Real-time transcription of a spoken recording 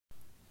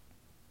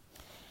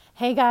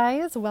Hey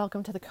guys,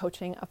 welcome to the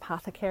Coaching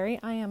Apothecary.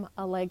 I am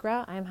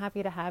Allegra. I am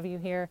happy to have you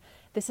here.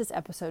 This is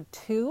episode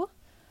 2,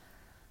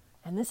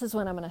 and this is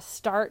when I'm going to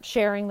start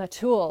sharing the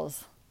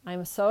tools.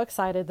 I'm so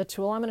excited. The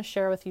tool I'm going to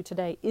share with you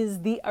today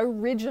is the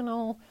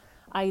original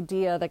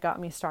idea that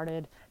got me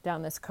started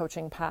down this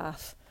coaching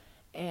path,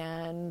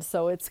 and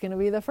so it's going to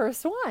be the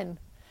first one.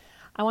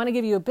 I want to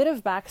give you a bit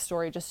of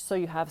backstory just so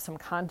you have some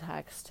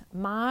context.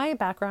 My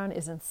background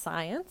is in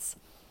science.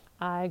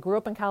 I grew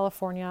up in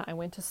California. I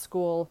went to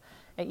school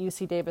at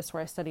UC Davis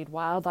where I studied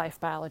wildlife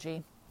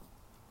biology.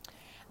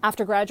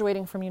 After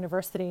graduating from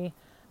university,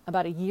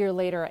 about a year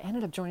later, I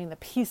ended up joining the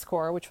Peace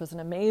Corps, which was an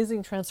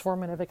amazing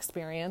transformative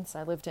experience.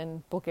 I lived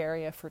in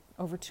Bulgaria for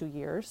over 2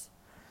 years.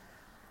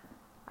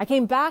 I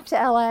came back to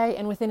LA,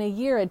 and within a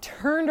year, I'd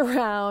turned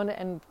around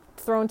and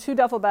thrown 2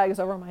 duffel bags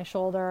over my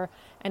shoulder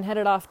and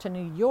headed off to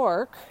New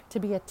York to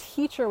be a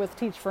teacher with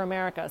Teach for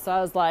America. So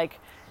I was like,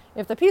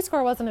 if the Peace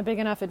Corps wasn't a big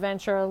enough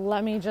adventure,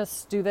 let me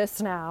just do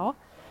this now.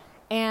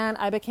 And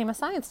I became a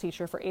science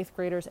teacher for 8th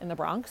graders in the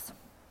Bronx.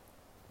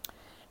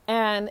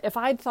 And if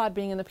I'd thought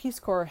being in the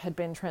Peace Corps had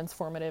been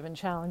transformative and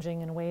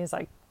challenging in ways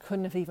I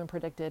couldn't have even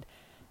predicted,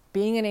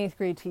 being an 8th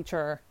grade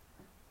teacher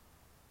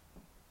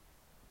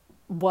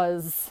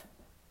was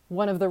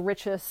one of the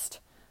richest,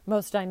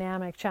 most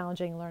dynamic,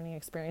 challenging learning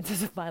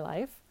experiences of my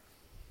life.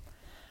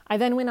 I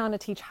then went on to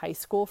teach high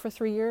school for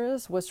 3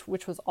 years,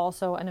 which was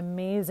also an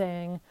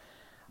amazing,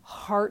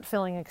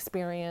 heart-filling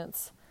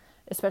experience,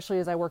 especially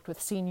as I worked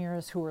with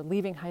seniors who were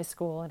leaving high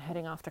school and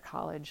heading off to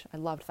college. I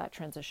loved that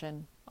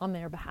transition on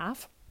their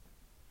behalf.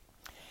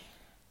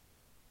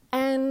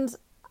 And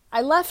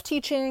I left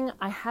teaching,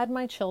 I had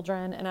my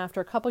children, and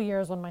after a couple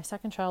years, when my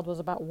second child was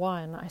about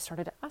 1, I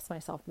started to ask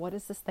myself, what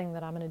is this thing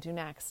that I'm going to do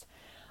next?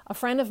 A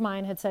friend of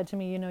mine had said to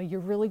me, you're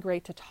really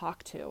great to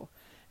talk to.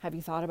 Have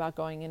you thought about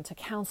going into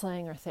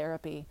counseling or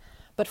therapy?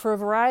 But for a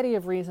variety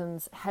of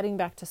reasons, heading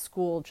back to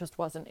school just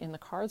wasn't in the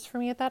cards for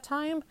me at that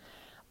time.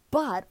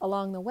 But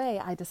along the way,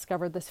 I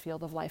discovered this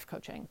field of life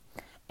coaching.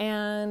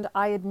 And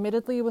I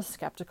admittedly was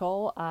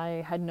skeptical.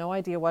 I had no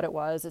idea what it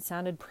was. It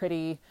sounded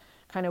pretty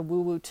kind of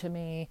woo-woo to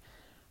me.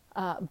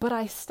 But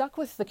I stuck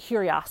with the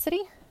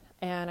curiosity,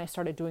 and I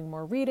started doing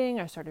more reading.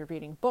 I started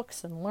reading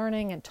books and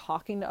learning and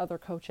talking to other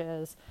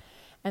coaches.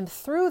 And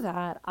through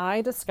that,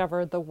 I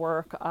discovered the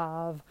work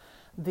of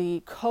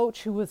the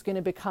coach who was going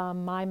to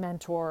become my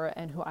mentor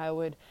and who I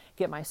would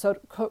get my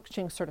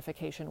coaching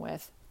certification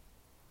with.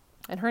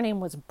 And her name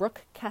was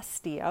Brooke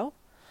Castillo,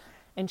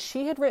 and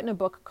she had written a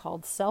book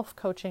called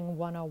Self-Coaching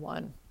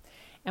 101.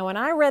 And when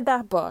I read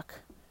that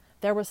book,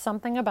 there was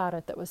something about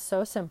it that was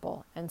so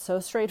simple and so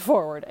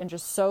straightforward and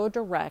just so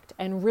direct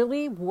and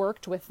really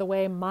worked with the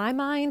way my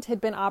mind had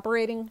been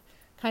operating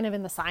kind of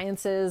in the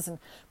sciences and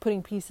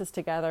putting pieces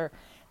together,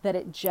 that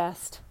it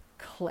just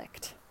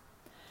clicked.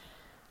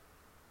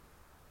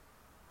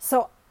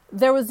 So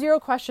there was zero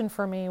question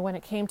for me when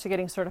it came to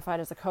getting certified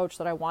as a coach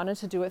that I wanted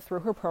to do it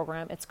through her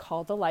program. It's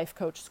called the Life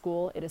Coach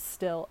School. It is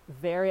still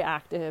very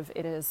active.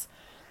 It is,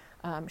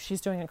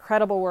 she's doing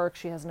incredible work.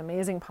 She has an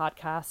amazing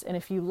podcast. And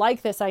if you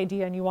like this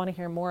idea and you want to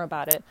hear more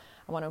about it,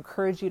 I want to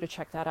encourage you to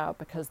check that out,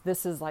 because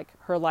this is like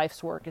her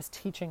life's work, is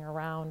teaching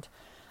around,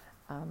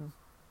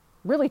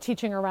 really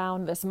teaching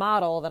around this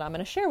model that I'm going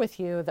to share with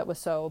you that was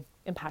so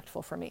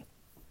impactful for me.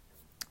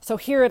 So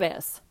here it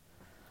is.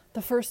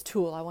 The first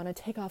tool I want to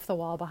take off the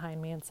wall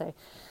behind me and say,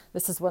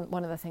 this is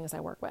one of the things I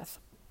work with.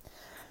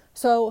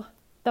 So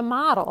the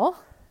model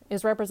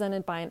is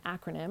represented by an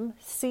acronym,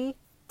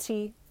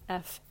 Ctfar.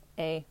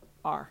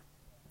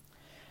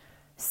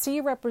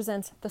 C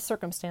represents the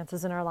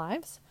circumstances in our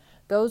lives.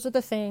 Those are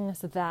the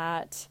things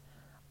that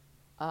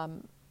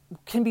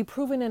can be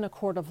proven in a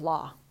court of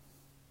law.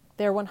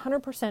 They're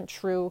 100%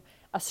 true.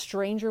 A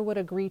stranger would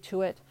agree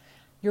to it.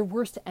 Your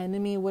worst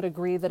enemy would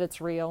agree that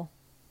it's real.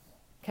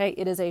 Okay,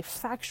 it is a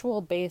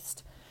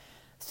factual-based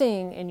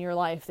thing in your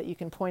life that you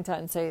can point out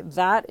and say,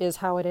 that is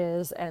how it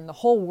is, and the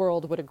whole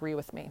world would agree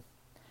with me.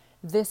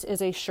 This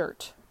is a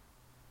shirt.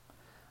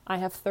 I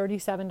have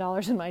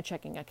 $37 in my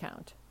checking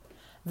account.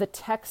 The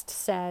text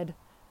said,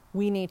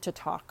 we need to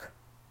talk.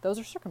 Those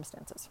are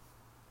circumstances.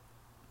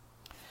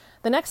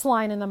 The next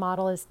line in the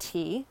model is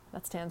T.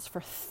 That stands for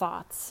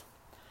thoughts.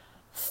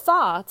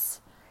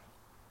 Thoughts,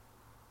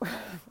 I'm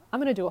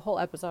going to do a whole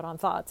episode on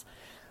thoughts.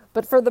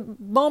 But for the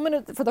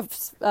moment, for the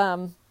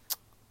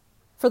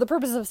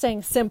purpose of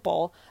saying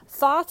simple,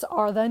 thoughts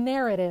are the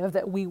narrative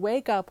that we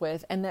wake up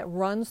with and that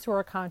runs through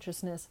our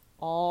consciousness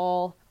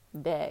all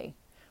day.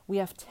 We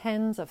have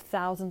tens of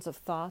thousands of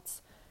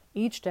thoughts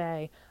each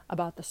day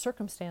about the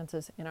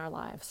circumstances in our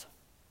lives.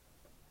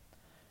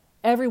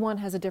 Everyone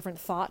has a different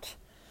thought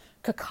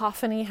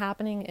cacophony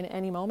happening in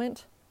any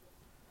moment.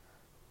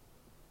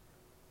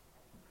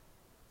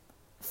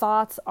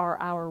 Thoughts are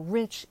our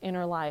rich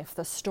inner life,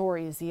 the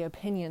stories, the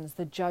opinions,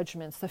 the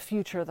judgments, the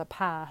future, the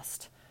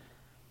past.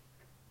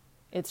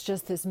 It's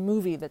just this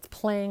movie that's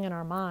playing in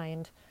our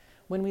mind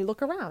when we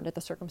look around at the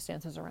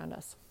circumstances around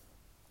us.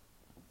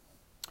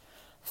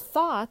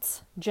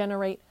 Thoughts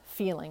generate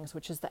feelings,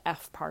 which is the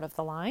F part of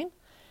the line,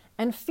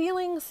 and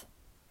feelings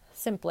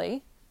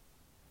simply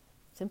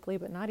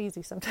but not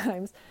easy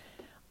sometimes,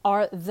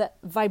 are the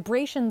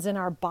vibrations in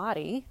our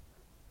body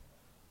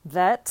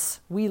that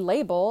we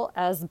label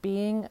as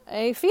being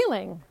a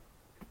feeling.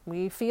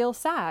 We feel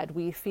sad,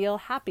 we feel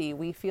happy,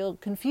 we feel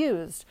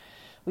confused,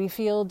 we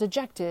feel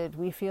dejected,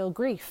 we feel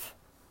grief.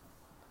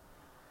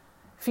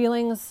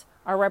 Feelings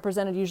are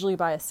represented usually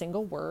by a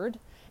single word.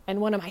 And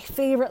one of my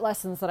favorite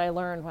lessons that I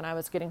learned when I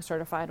was getting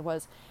certified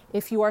was,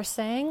 if you are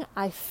saying,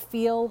 I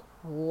feel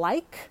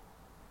like,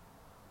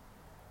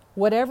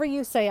 whatever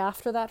you say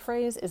after that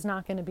phrase is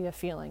not going to be a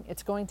feeling.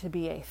 It's going to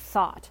be a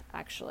thought,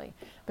 actually,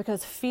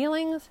 because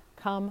feelings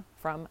come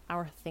from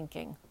our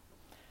thinking.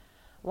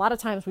 A lot of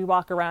times we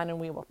walk around and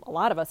a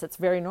lot of us, it's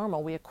very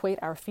normal. We equate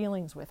our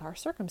feelings with our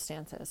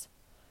circumstances.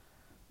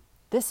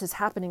 This is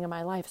happening in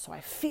my life, so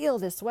I feel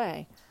this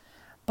way.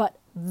 But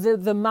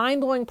the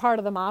mind-blowing part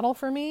of the model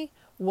for me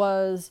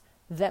was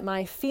that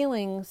my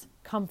feelings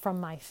come from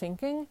my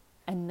thinking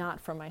and not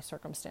from my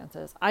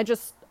circumstances. I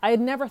had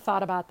never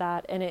thought about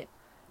that, and it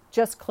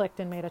just clicked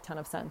and made a ton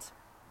of sense.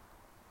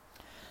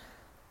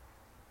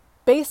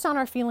 Based on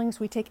our feelings,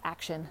 we take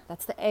action.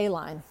 That's the A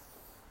line.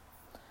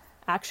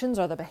 Actions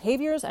are the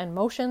behaviors and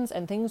motions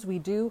and things we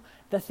do.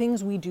 The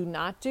things we do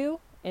not do.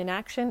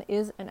 Inaction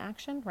is an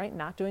action, right?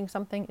 Not doing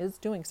something is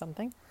doing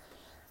something.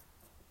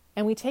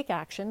 And we take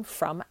action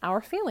from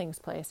our feelings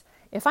place.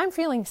 If I'm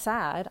feeling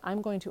sad,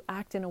 I'm going to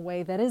act in a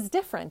way that is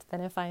different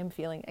than if I am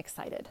feeling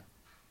excited.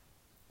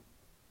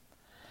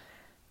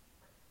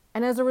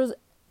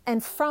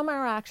 And from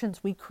our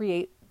actions, we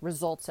create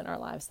results in our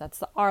lives. That's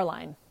the R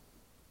line.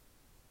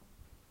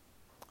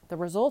 The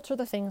results are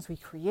the things we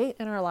create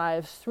in our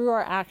lives through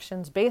our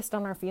actions based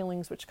on our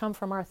feelings, which come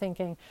from our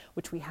thinking,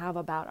 which we have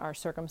about our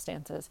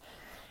circumstances.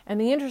 And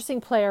the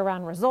interesting play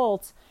around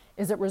results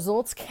is that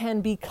results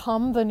can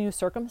become the new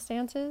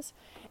circumstances,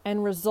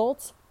 and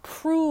results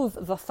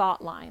prove the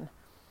thought line.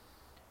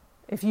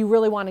 If you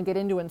really want to get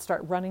into and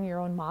start running your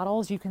own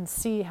models, you can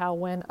see how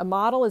when a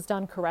model is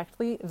done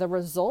correctly, the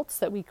results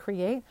that we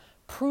create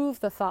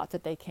prove the thought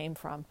that they came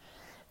from.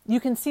 You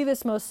can see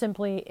this most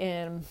simply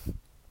in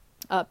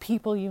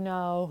people you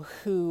know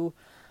who,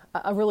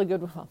 a really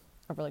good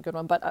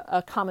one, but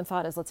a common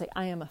thought is, let's say,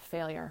 I am a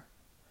failure.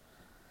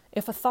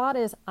 If a thought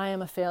is, I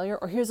am a failure,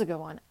 or here's a good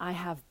one, I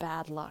have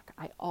bad luck.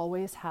 I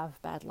always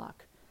have bad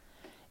luck.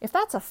 If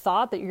that's a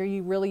thought that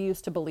you're really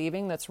used to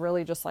believing, that's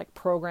really just like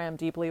programmed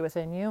deeply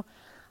within you,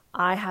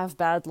 I have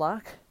bad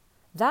luck,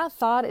 that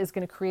thought is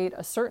going to create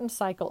a certain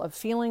cycle of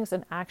feelings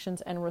and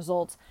actions and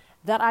results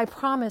that I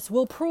promise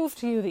will prove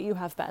to you that you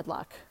have bad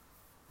luck.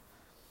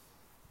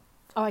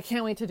 Oh, I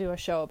can't wait to do a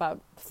show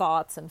about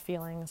thoughts and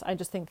feelings. I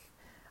just think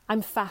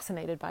I'm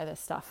fascinated by this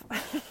stuff.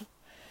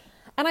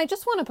 And I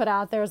just want to put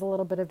out there as a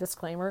little bit of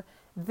disclaimer,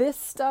 this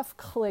stuff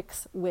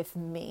clicks with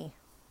me.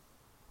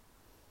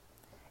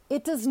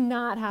 It does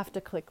not have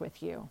to click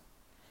with you.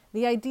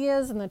 The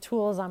ideas and the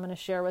tools I'm going to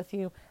share with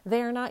you,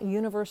 they are not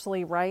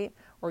universally right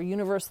or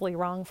universally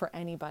wrong for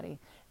anybody.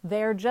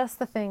 They're just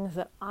the things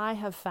that I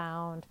have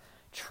found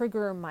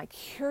trigger my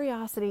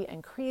curiosity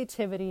and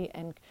creativity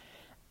and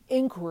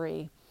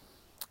inquiry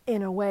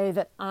in a way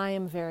that I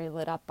am very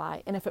lit up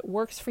by. And if it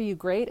works for you,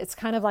 great. It's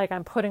kind of like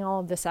I'm putting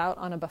all of this out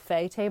on a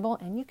buffet table,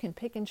 and you can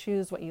pick and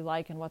choose what you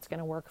like and what's going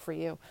to work for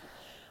you.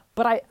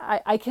 But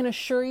I can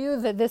assure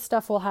you that this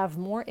stuff will have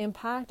more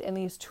impact and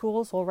these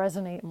tools will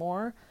resonate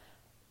more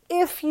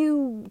if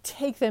you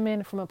take them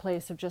in from a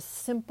place of just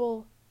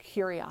simple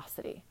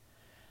curiosity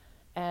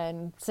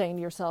and saying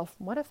to yourself,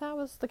 what if that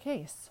was the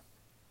case?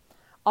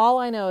 All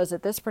I know is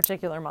that this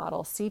particular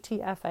model,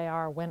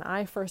 Ctfar, when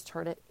I first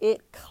heard it,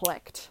 it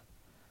clicked.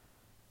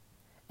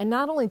 And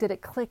not only did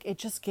it click, it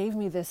just gave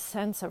me this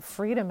sense of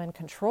freedom and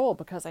control,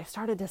 because I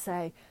started to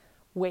say,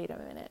 wait a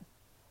minute,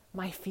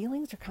 my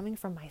feelings are coming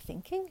from my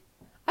thinking?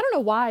 I don't know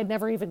why I'd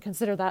never even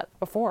considered that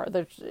before.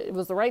 It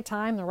was the right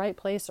time, the right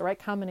place, the right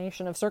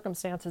combination of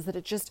circumstances that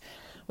it just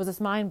was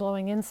this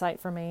mind-blowing insight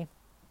for me.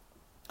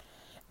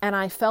 And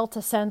I felt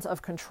a sense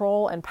of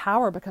control and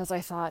power because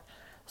I thought,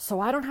 so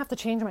I don't have to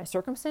change my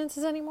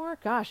circumstances anymore?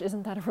 Gosh,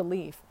 isn't that a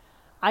relief?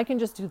 I can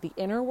just do the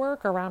inner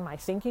work around my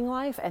thinking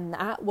life, and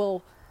that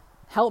will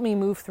help me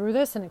move through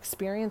this and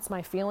experience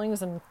my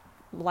feelings and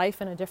life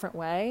in a different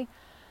way.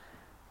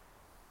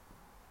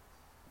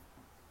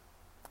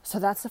 So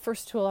that's the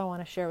first tool I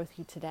want to share with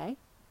you today.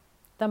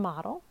 The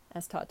model,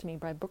 as taught to me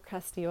by Brooke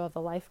Castillo of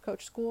the Life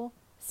Coach School,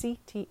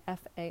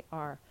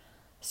 Ctfar.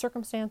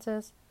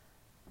 Circumstances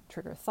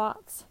trigger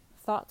thoughts.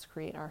 Thoughts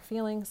create our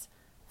feelings.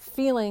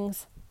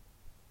 Feelings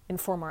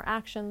inform our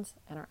actions,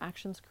 and our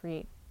actions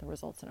create the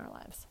results in our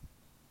lives.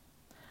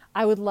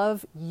 I would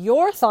love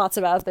your thoughts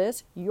about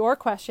this, your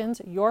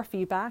questions, your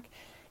feedback.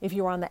 If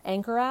you're on the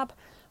Anchor app,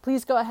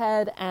 please go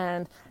ahead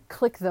and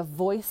click the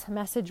voice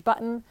message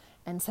button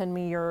and send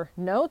me your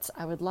notes.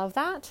 I would love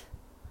that.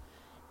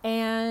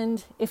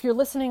 And if you're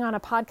listening on a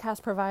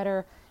podcast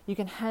provider, you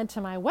can head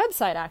to my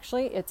website,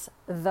 actually. It's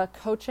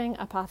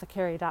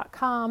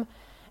thecoachingapothecary.com,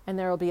 and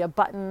there will be a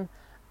button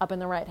up in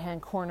the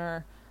right-hand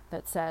corner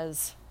that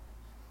says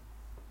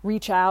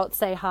reach out,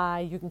 say hi.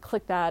 You can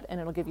click that and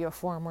it'll give you a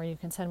form where you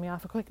can send me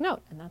off a quick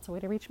note. And that's a way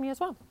to reach me as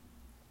well.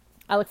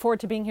 I look forward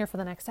to being here for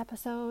the next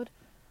episode.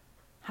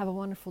 Have a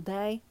wonderful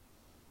day.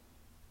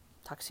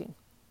 Talk soon.